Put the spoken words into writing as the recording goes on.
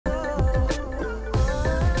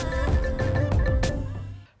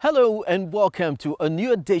Hello and welcome to a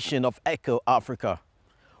new edition of Echo Africa.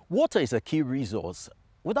 Water is a key resource.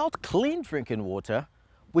 Without clean drinking water,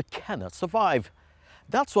 we cannot survive.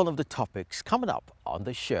 That's one of the topics coming up on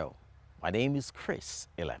the show. My name is Chris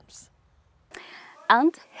Ilems.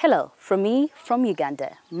 And hello from me from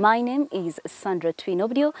Uganda. My name is Sandra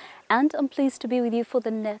Twinobidio and I'm pleased to be with you for the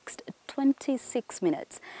next 26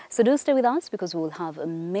 minutes. So do stay with us because we will have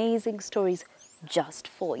amazing stories just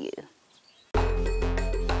for you.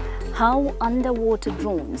 How underwater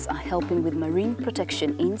drones are helping with marine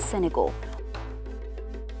protection in Senegal.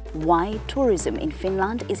 Why tourism in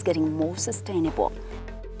Finland is getting more sustainable.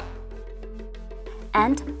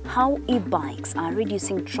 And how e-bikes are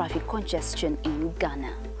reducing traffic congestion in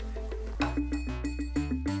Ghana.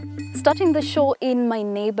 Starting the show in my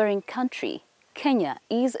neighboring country, Kenya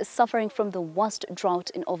is suffering from the worst drought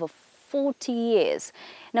in over 40 years.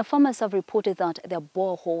 Now, farmers have reported that their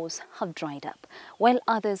boreholes have dried up, while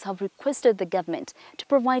others have requested the government to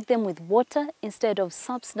provide them with water instead of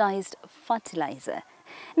subsidized fertilizer.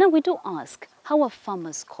 Now, we do ask, how are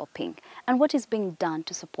farmers coping and what is being done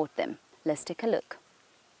to support them? Let's take a look.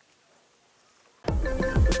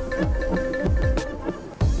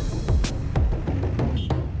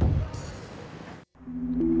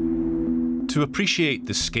 To appreciate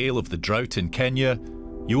the scale of the drought in Kenya,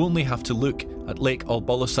 you only have to look at Lake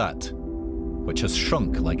Olbolosat, which has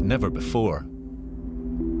shrunk like never before.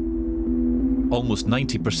 Almost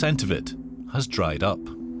 90% of it has dried up.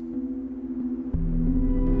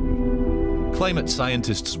 Climate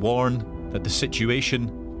scientists warn that the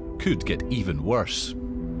situation could get even worse.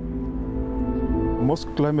 Most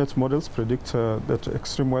climate models predict that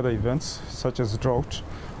extreme weather events, such as drought,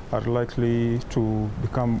 are likely to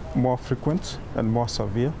become more frequent and more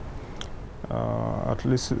severe. At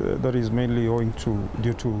least that is mainly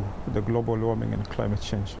due to the global warming and climate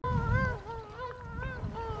change.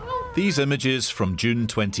 These images from June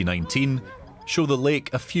 2019 show the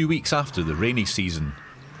lake a few weeks after the rainy season.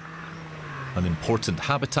 An important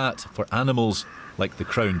habitat for animals like the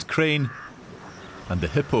crowned crane and the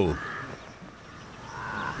hippo.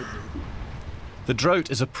 The drought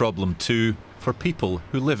is a problem too for people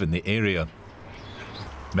who live in the area.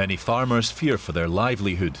 Many farmers fear for their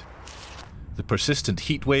livelihood. The persistent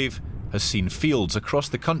heat wave has seen fields across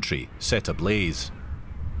the country set ablaze.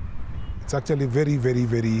 It's actually very, very,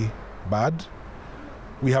 very bad.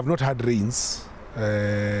 We have not had rains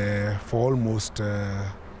for almost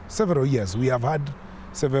several years. We have had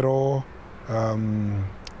several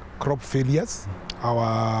crop failures.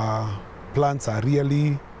 Our plants are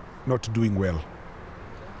really not doing well.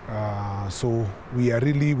 So we are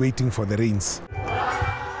really waiting for the rains.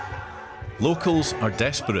 Locals are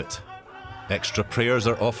desperate. Extra prayers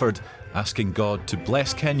are offered, asking God to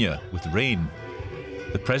bless Kenya with rain.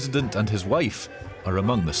 The president and his wife are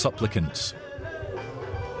among the supplicants.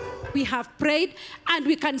 We have prayed and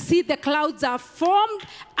we can see the clouds are formed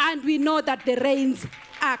and we know that the rains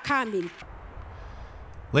are coming.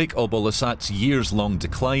 Lake Olbolosat's years-long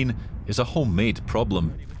decline is a homemade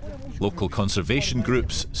problem. Local conservation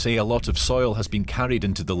groups say a lot of soil has been carried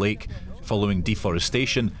into the lake following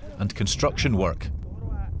deforestation and construction work.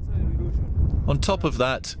 On top of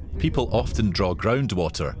that, people often draw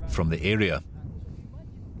groundwater from the area.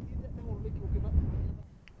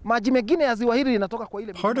 Part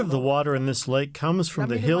of the water in this lake comes from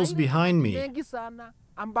the hills behind me.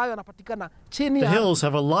 The hills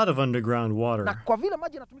have a lot of underground water.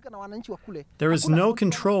 There is no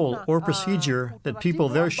control or procedure that people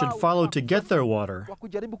there should follow to get their water.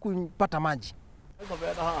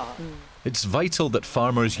 It's vital that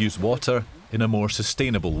farmers use water in a more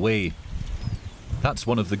sustainable way. That's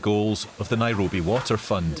one of the goals of the Nairobi Water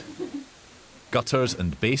Fund. Gutters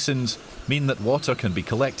and basins mean that water can be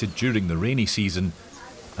collected during the rainy season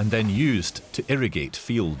and then used to irrigate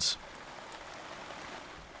fields.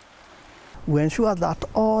 We ensure that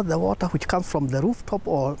all the water which comes from the rooftop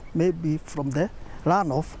or maybe from the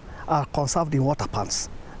runoff are conserved in water pans.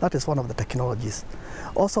 That is one of the technologies.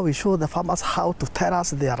 Also, we show the farmers how to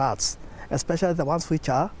terrace their lands, especially the ones which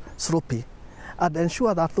are slopy, and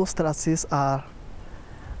ensure that those terraces are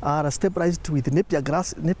stabilized with napier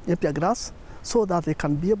grass so that they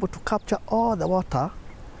can be able to capture all the water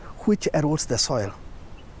which erodes the soil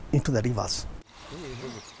into the rivers.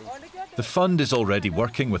 The fund is already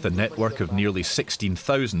working with a network of nearly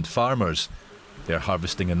 16,000 farmers. They're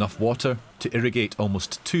harvesting enough water to irrigate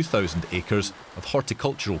almost 2,000 acres of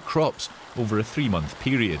horticultural crops over a 3-month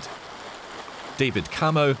period. David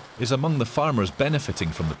Kamau is among the farmers benefiting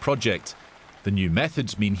from the project. The new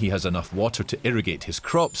methods mean he has enough water to irrigate his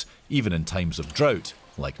crops, even in times of drought,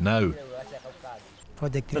 like now.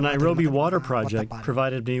 The Nairobi Water Project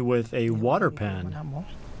provided me with a water pan.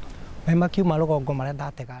 And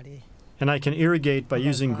I can irrigate by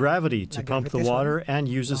using gravity to pump the water and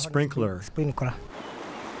use a sprinkler.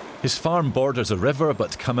 His farm borders a river,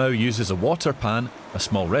 but Kamau uses a water pan, a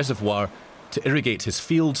small reservoir, to irrigate his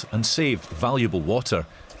fields and save valuable water.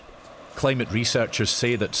 Climate researchers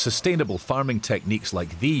say that sustainable farming techniques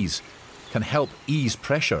like these can help ease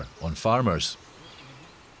pressure on farmers.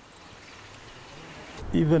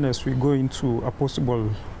 Even as we go into a possible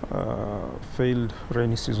failed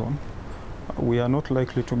rainy season, we are not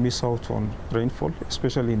likely to miss out on rainfall,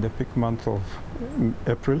 especially in the peak month of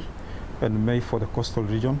April and May for the coastal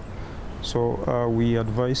region. So we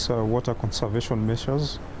advise water conservation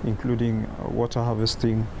measures, including water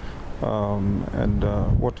harvesting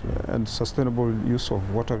and sustainable use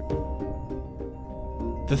of water.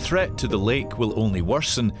 The threat to the lake will only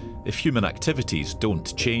worsen if human activities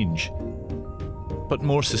don't change. But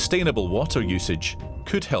more sustainable water usage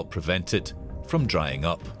could help prevent it from drying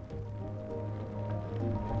up.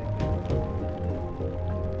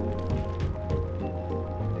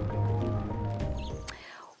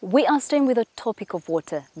 We are staying with the topic of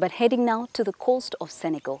water, but heading now to the coast of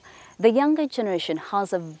Senegal. The younger generation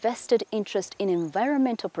has a vested interest in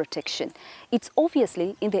environmental protection. It's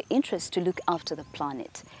obviously in their interest to look after the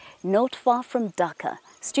planet. Not far from Dakar,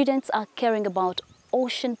 students are caring about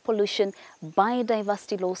ocean pollution,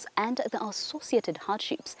 biodiversity loss and the associated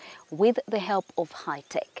hardships with the help of high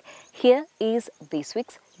tech. Here is this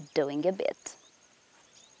week's Doing a Bit.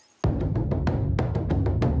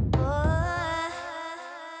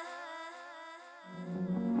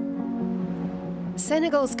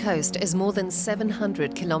 Senegal's coast is more than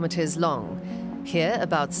 700 kilometers long. Here,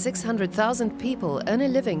 about 600,000 people earn a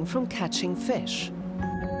living from catching fish.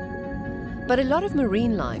 But a lot of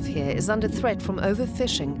marine life here is under threat from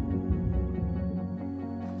overfishing.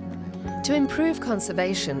 To improve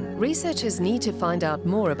conservation, researchers need to find out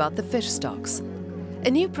more about the fish stocks.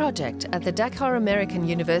 A new project at the Dakar American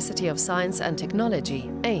University of Science and Technology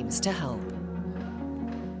aims to help.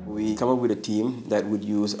 We come up with a team that would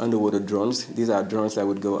use underwater drones. These are drones that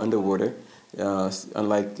would go underwater,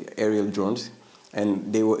 unlike aerial drones.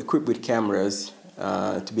 And they were equipped with cameras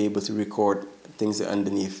to be able to record things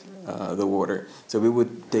underneath the water. So we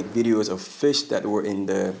would take videos of fish that were in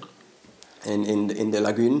the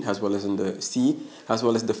lagoon, as well as in the sea, as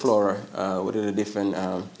well as the flora, what are the different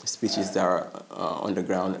species that are on the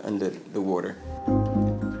ground under the water.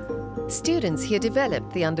 Students here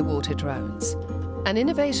developed the underwater drones, an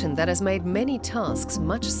innovation that has made many tasks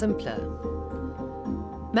much simpler.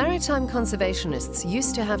 Maritime conservationists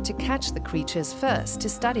used to have to catch the creatures first to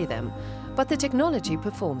study them, but the technology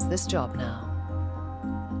performs this job now.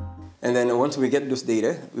 And then once we get those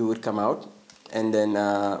data, we would come out and then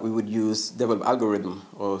we would develop algorithm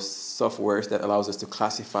or softwares that allows us to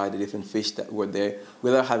classify the different fish that were there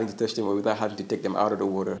without having to touch them or without having to take them out of the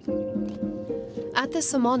water. At the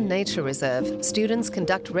Somon Nature Reserve, students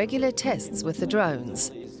conduct regular tests with the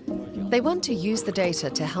drones. They want to use the data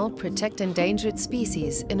to help protect endangered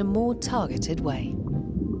species in a more targeted way.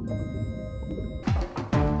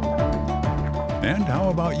 And how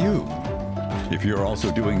about you? If you're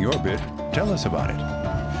also doing your bit, tell us about it.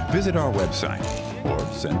 Visit our website or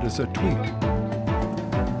send us a tweet.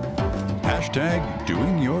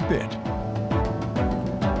 #DoingYourBit.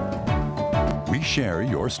 We share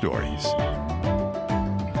your stories.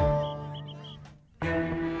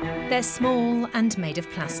 They're small and made of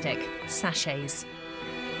plastic, sachets.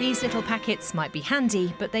 These little packets might be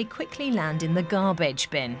handy, but they quickly land in the garbage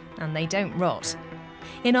bin, and they don't rot.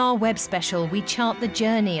 In our web special, we chart the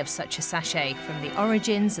journey of such a sachet, from the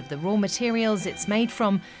origins of the raw materials it's made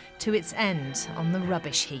from to its end on the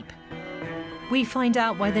rubbish heap. We find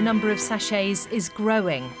out why the number of sachets is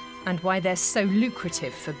growing and why they're so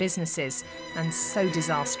lucrative for businesses and so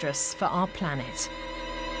disastrous for our planet.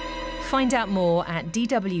 Find out more at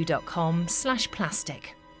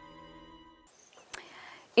dw.com/plastic.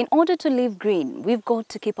 In order to live green, we've got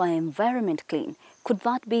to keep our environment clean. Could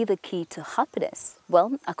that be the key to happiness?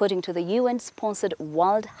 Well, according to the UN-sponsored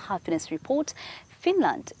World Happiness Report,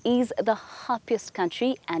 Finland is the happiest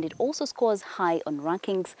country, and it also scores high on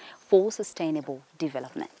rankings for sustainable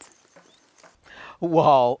development.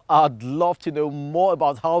 Wow, I'd love to know more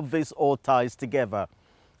about how this all ties together.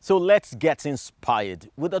 So let's get inspired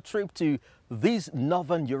with a trip to this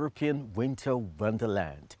Northern European winter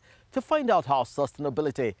wonderland to find out how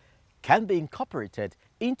sustainability can be incorporated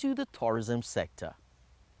into the tourism sector.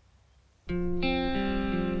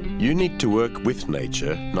 You need to work with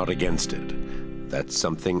nature, not against it. That's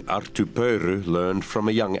something Arttu Pöyry learned from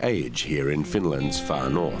a young age here in Finland's far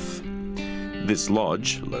north. This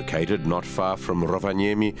lodge, located not far from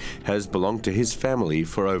Rovaniemi, has belonged to his family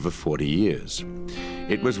for over 40 years.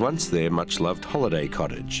 It was once their much-loved holiday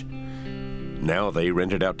cottage. Now they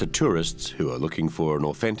rent it out to tourists who are looking for an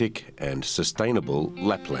authentic and sustainable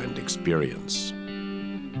Lapland experience.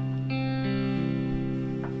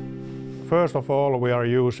 First of all, we are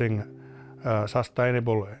using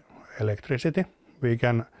sustainable electricity. We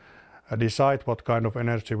can decide what kind of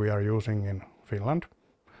energy we are using in Finland.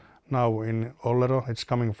 Now in Ollero it's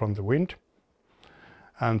coming from the wind.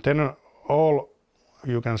 And then all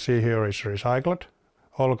you can see here is recycled.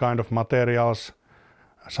 All kind of materials,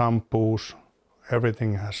 shampoos,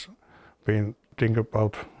 everything has been think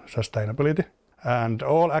about sustainability. And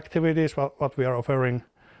all activities what we are offering,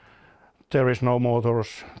 there is no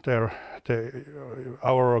motors.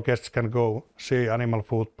 Our guests can go see animal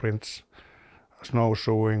footprints,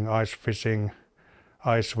 snowshoeing, ice fishing,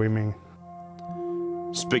 ice swimming.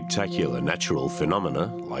 Spectacular natural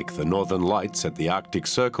phenomena like the northern lights at the Arctic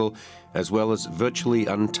Circle, as well as virtually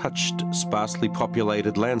untouched, sparsely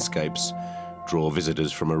populated landscapes, draw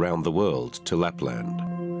visitors from around the world to Lapland.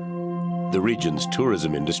 The region's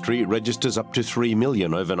tourism industry registers up to 3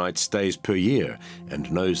 million overnight stays per year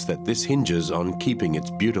and knows that this hinges on keeping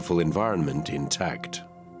its beautiful environment intact.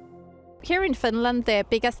 Here in Finland, the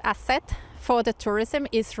biggest asset for the tourism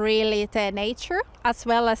is really the nature, as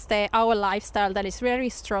well as our lifestyle that is very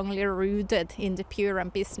strongly rooted in the pure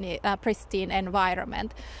and pristine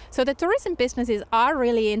environment. So the tourism businesses are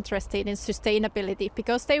really interested in sustainability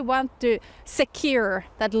because they want to secure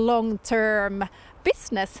that long-term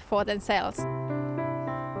business for themselves.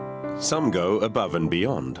 Some go above and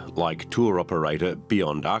beyond, like tour operator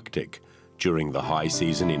Beyond Arctic. During the high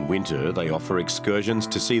season in winter, they offer excursions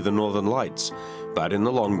to see the northern lights, but in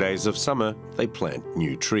the long days of summer, they plant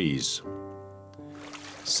new trees.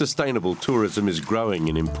 Sustainable tourism is growing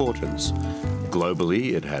in importance.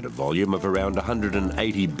 Globally, it had a volume of around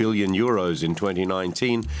 180 billion euros in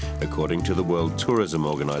 2019, according to the World Tourism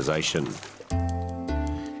Organization.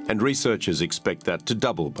 And researchers expect that to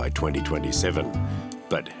double by 2027.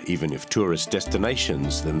 But even if tourist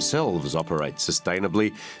destinations themselves operate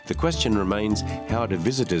sustainably, the question remains, how do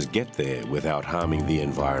visitors get there without harming the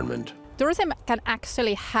environment? Tourism can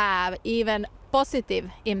actually have even positive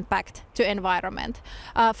impact to environment.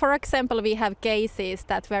 For example, we have cases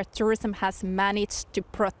where tourism has managed to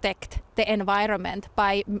protect the environment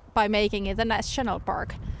by making it a national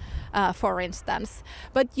park. For instance.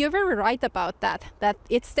 But you're very right about that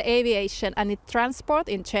it's the aviation and transport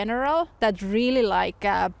in general that really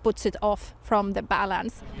puts it off from the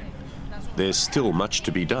balance. There's still much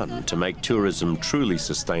to be done to make tourism truly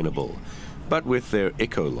sustainable. But with their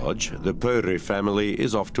eco-lodge, the Pöyry family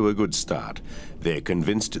is off to a good start. They're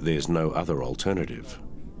convinced there's no other alternative.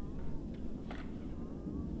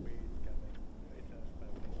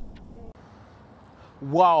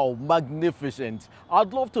 Wow, magnificent.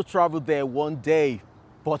 I'd love to travel there one day,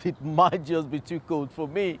 but it might just be too cold for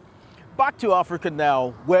me. Back to Africa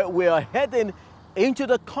now, where we are heading into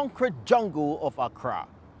the concrete jungle of Accra.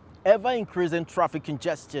 Ever-increasing traffic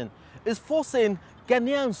congestion is forcing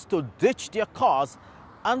Ghanaians to ditch their cars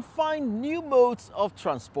and find new modes of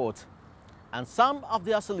transport. And some of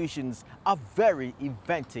their solutions are very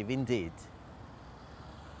inventive indeed.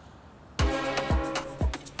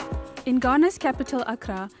 In Ghana's capital,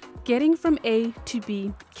 Accra, getting from A to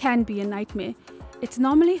B can be a nightmare. It's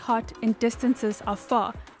normally hot and distances are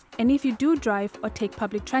far, and if you do drive or take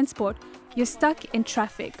public transport, you're stuck in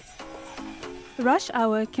traffic. Rush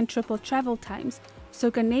hour can triple travel times, so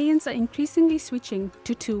Ghanaians are increasingly switching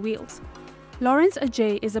to two wheels. Lawrence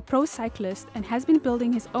Ajay is a pro cyclist and has been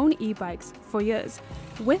building his own e-bikes for years,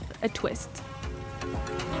 with a twist.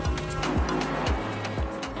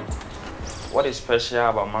 What is special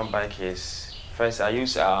about my bike is, first I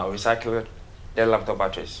use recycled laptop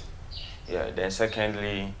batteries. Yeah, then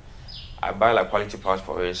secondly, I buy quality parts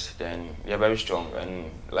for it, then they're very strong,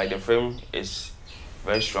 and the frame is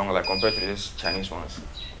very strong compared to these Chinese ones.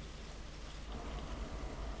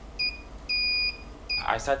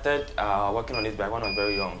 I started working on this bike when I was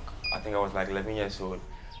very young. I think I was 11 years old.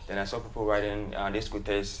 Then I saw people riding these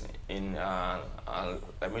scooters in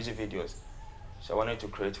music videos. So I wanted to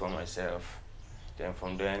create for myself. Then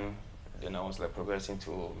from then I was progressing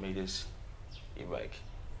to make this e-bike.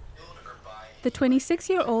 The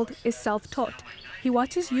 26-year-old is self-taught. He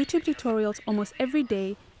watches YouTube tutorials almost every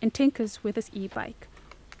day and tinkers with his e-bike.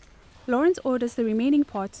 Lawrence orders the remaining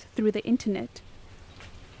parts through the internet.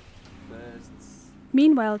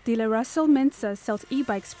 Meanwhile, dealer Russell Mensah sells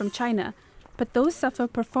e-bikes from China, but those suffer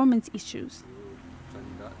performance issues.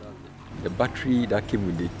 The battery that came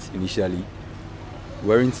with it initially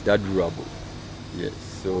weren't that durable. Yes,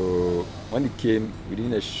 so when it came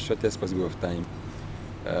within the shortest possible of time,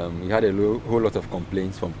 we had a whole lot of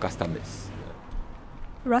complaints from customers.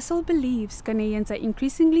 Russell believes Ghanaians are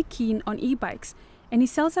increasingly keen on e-bikes, and he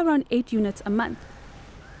sells around 8 units a month.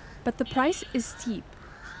 But the price is steep,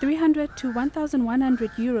 300 to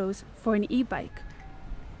 1,100 euros for an e-bike.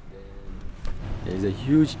 There is a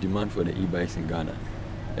huge demand for the e-bikes in Ghana.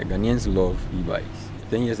 The Ghanaians love e-bikes.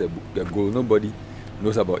 10 years ago, nobody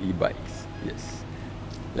knows about e-bikes. Yes.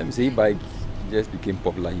 Let me say e-bike just became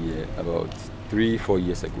popular here about 3-4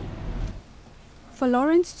 years ago. For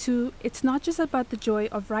Lawrence too, it's not just about the joy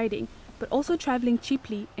of riding, but also traveling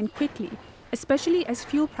cheaply and quickly, especially as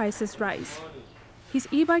fuel prices rise. His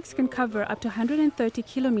e-bikes can cover up to 130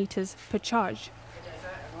 kilometers per charge.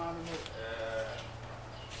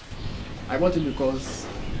 I bought it because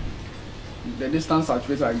the distance at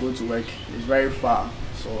which I go to work is very far,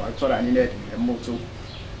 so I thought I needed a motor.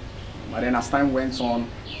 But then as time went on,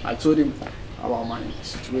 I told him about my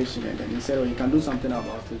situation, and then he said, oh, you can do something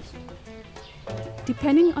about it.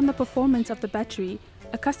 Depending on the performance of the battery,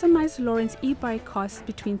 a customized Lawrence e-bike costs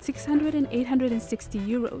between 600 and 860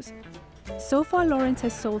 euros. So far, Lawrence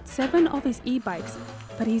has sold 7 of his e-bikes,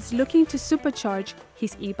 but he's looking to supercharge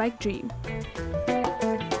his e-bike dream.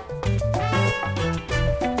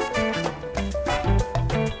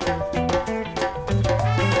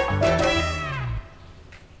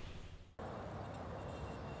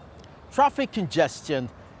 Traffic congestion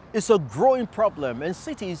is a growing problem in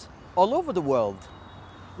cities all over the world.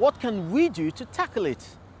 What can we do to tackle it?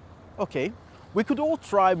 Okay, we could all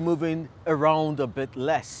try moving around a bit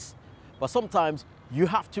less, but sometimes you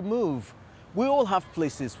have to move. We all have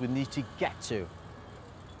places we need to get to.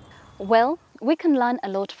 Well, we can learn a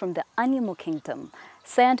lot from the animal kingdom.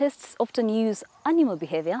 Scientists often use animal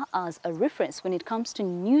behavior as a reference when it comes to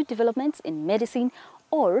new developments in medicine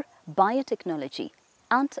or biotechnology.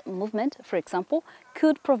 Ant movement, for example,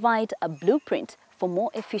 could provide a blueprint for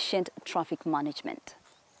more efficient traffic management.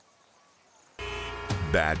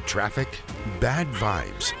 Bad traffic, bad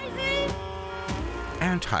vibes.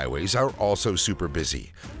 Ant highways are also super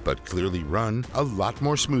busy, but clearly run a lot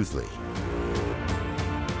more smoothly.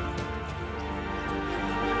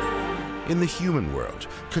 In the human world,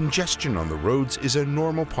 congestion on the roads is a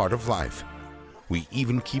normal part of life. We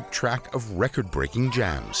even keep track of record-breaking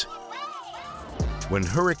jams. When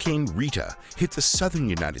Hurricane Rita hit the southern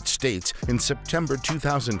United States in September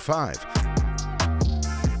 2005,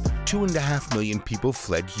 2.5 million people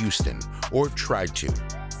fled Houston, or tried to.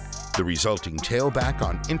 The resulting tailback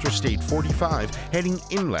on Interstate 45 heading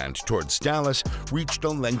inland towards Dallas reached a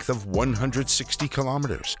length of 160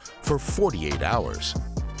 kilometers for 48 hours.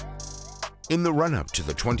 In the run-up to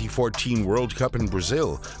the 2014 World Cup in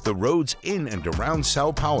Brazil, the roads in and around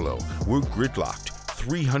Sao Paulo were gridlocked.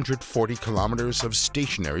 340 kilometers of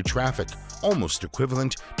stationary traffic, almost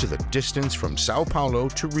equivalent to the distance from Sao Paulo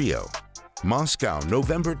to Rio. Moscow,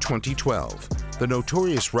 November 2012. The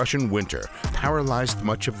notorious Russian winter paralyzed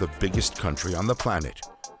much of the biggest country on the planet.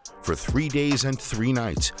 For 3 days and 3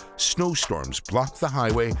 nights, snowstorms blocked the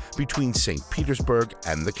highway between St. Petersburg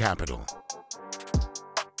and the capital.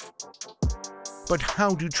 But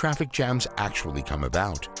how do traffic jams actually come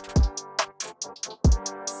about?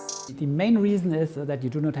 The main reason is that you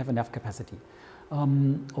do not have enough capacity.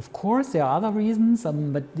 Of course, there are other reasons,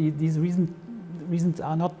 but these reasons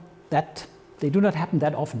are not that, they do not happen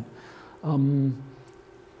that often.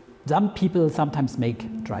 Some people sometimes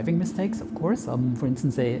make driving mistakes, of course. For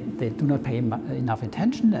instance, they do not pay enough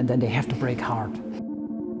attention and then they have to brake hard.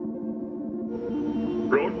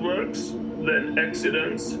 Roadworks, then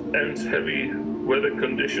accidents and heavy weather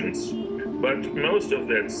conditions. But most of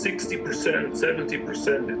that, 60%,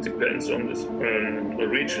 70%, it depends on this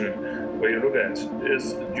region where you look at,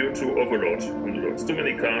 is due to overload on the roads. Too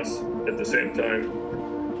many cars at the same time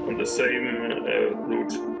on the same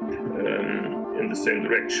route in the same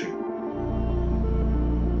direction.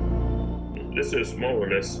 This is more or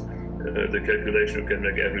less the calculation you can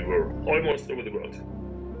make everywhere, almost over the world.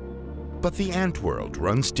 But the ant world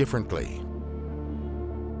runs differently.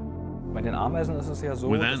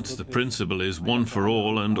 With ants, the principle is one for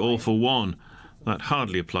all and all for one. That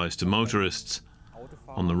hardly applies to motorists.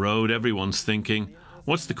 On the road, everyone's thinking,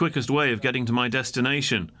 what's the quickest way of getting to my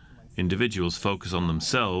destination? Individuals focus on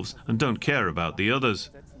themselves and don't care about the others.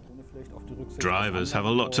 Drivers have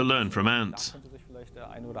a lot to learn from ants.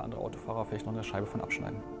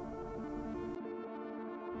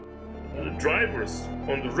 The drivers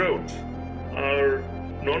on the road are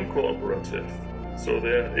non-cooperative. So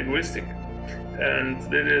they're egoistic, and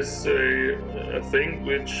that is a thing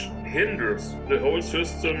which hinders the whole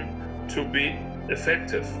system to be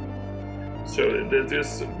effective. So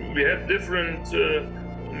we have different,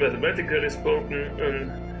 mathematically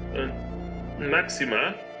spoken,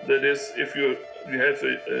 maxima. That is, if you have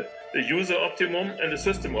a user optimum and a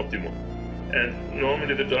system optimum. And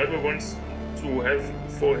normally the driver wants to have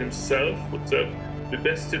for himself the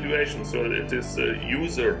best situation. So it is a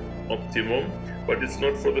user optimum, but it's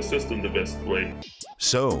not for the system the best way.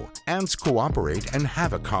 So, ants cooperate and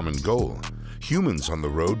have a common goal. Humans on the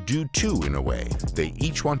road do too, in a way. They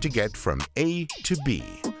each want to get from A to B.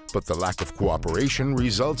 But the lack of cooperation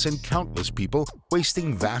results in countless people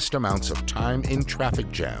wasting vast amounts of time in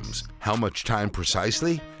traffic jams. How much time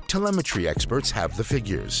precisely? Telemetry experts have the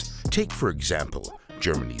figures. Take, for example,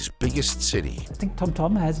 Germany's biggest city. I think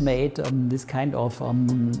TomTom has made this kind of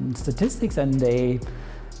statistics, and they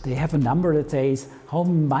have a number that says how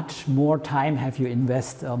much more time have you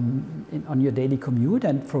invest on your daily commute,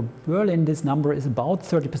 and for Berlin this number is about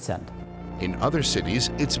 30%. In other cities,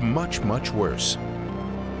 it's much, much worse.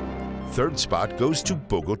 Third spot goes to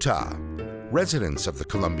Bogota. Residents of the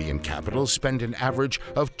Colombian capital spend an average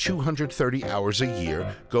of 230 hours a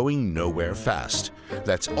year going nowhere fast.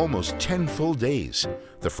 That's almost 10 full days.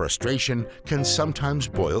 The frustration can sometimes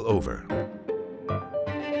boil over.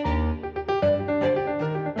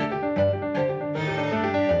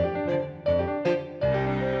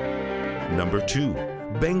 Number 2,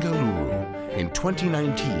 Bengaluru. In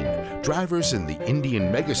 2019, drivers in the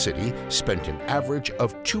Indian megacity spent an average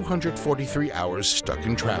of 243 hours stuck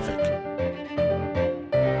in traffic.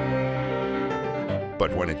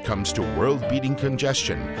 But when it comes to world-beating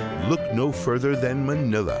congestion, look no further than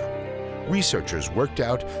Manila. Researchers worked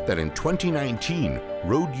out that in 2019,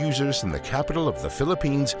 road users in the capital of the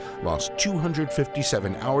Philippines lost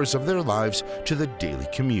 257 hours of their lives to the daily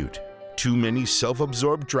commute. Too many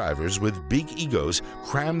self-absorbed drivers with big egos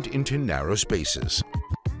crammed into narrow spaces.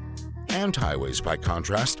 Ant highways, by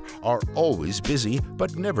contrast, are always busy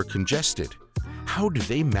but never congested. How do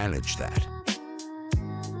they manage that?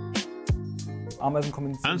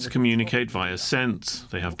 Ants communicate via scents.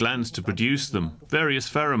 They have glands to produce them. Various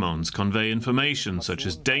pheromones convey information such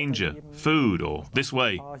as danger, food, or this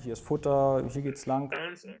way. Ants,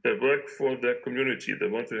 they work for their community. They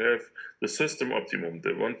want to have the system optimum.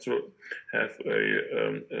 They want to have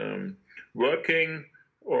a working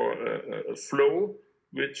or a flow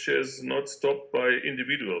which is not stopped by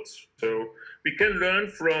individuals. So we can learn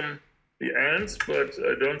from the ants, but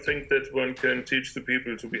I don't think that one can teach the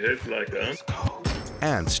people to behave like ants.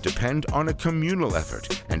 Ants depend on a communal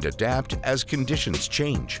effort and adapt as conditions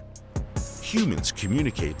change. Humans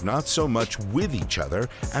communicate not so much with each other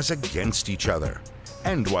as against each other.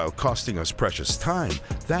 And while costing us precious time,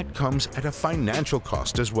 that comes at a financial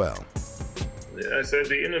cost as well. I said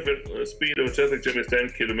the inner speed of a traffic jam is 10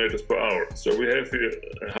 kilometers per hour. So we have here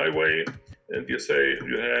a highway, and you say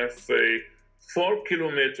you have a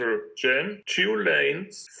 4-kilometer jam, 2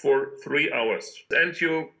 lanes for 3 hours. And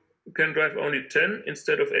you can drive only 10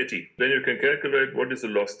 instead of 80. Then you can calculate what is the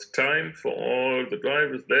lost time for all the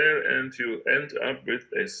drivers there, and you end up with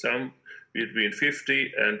a sum between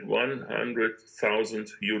 50 and 100,000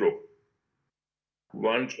 euro.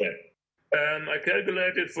 One jam. I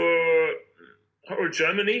calculated for whole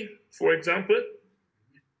Germany, for example,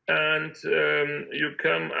 and you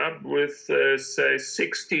come up with, say,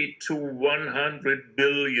 60 to 100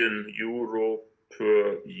 billion euro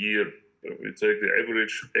per year. If we take the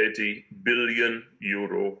average 80 billion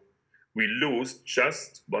euro we lose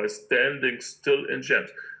just by standing still in jams.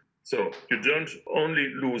 So you don't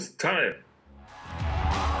only lose time.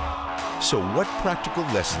 So what practical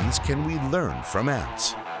lessons can we learn from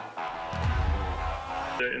ants?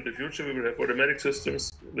 In the future, we will have automatic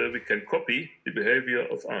systems where we can copy the behavior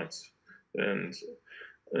of ants. And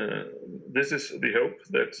this is the hope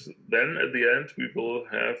that then at the end we will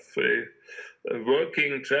have a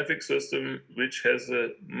working traffic system which has a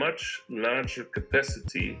much larger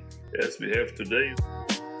capacity as we have today.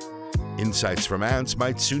 Insights from ants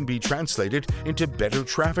might soon be translated into better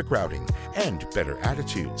traffic routing and better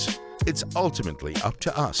attitudes. It's ultimately up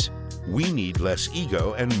to us. We need less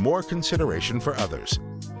ego and more consideration for others.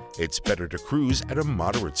 It's better to cruise at a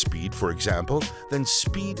moderate speed, for example, than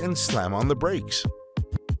speed and slam on the brakes.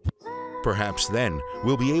 Perhaps then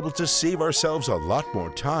we'll be able to save ourselves a lot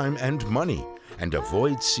more time and money and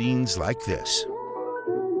avoid scenes like this.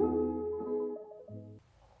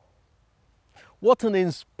 What an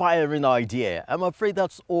inspiring idea. I'm afraid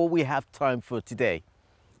that's all we have time for today.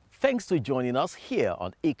 Thanks for joining us here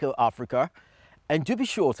on Eco Africa. And do be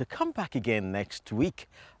sure to come back again next week.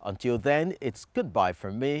 Until then, it's goodbye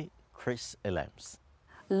from me, Chris Elems.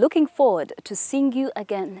 Looking forward to seeing you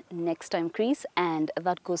again next time, Chris, and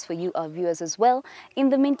that goes for you, our viewers, as well. In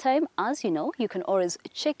the meantime, as you know, you can always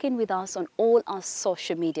check in with us on all our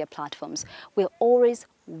social media platforms. We're always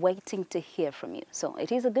waiting to hear from you. So it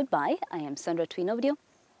is a goodbye. I am Sandra Twinovidio.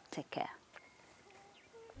 Take care.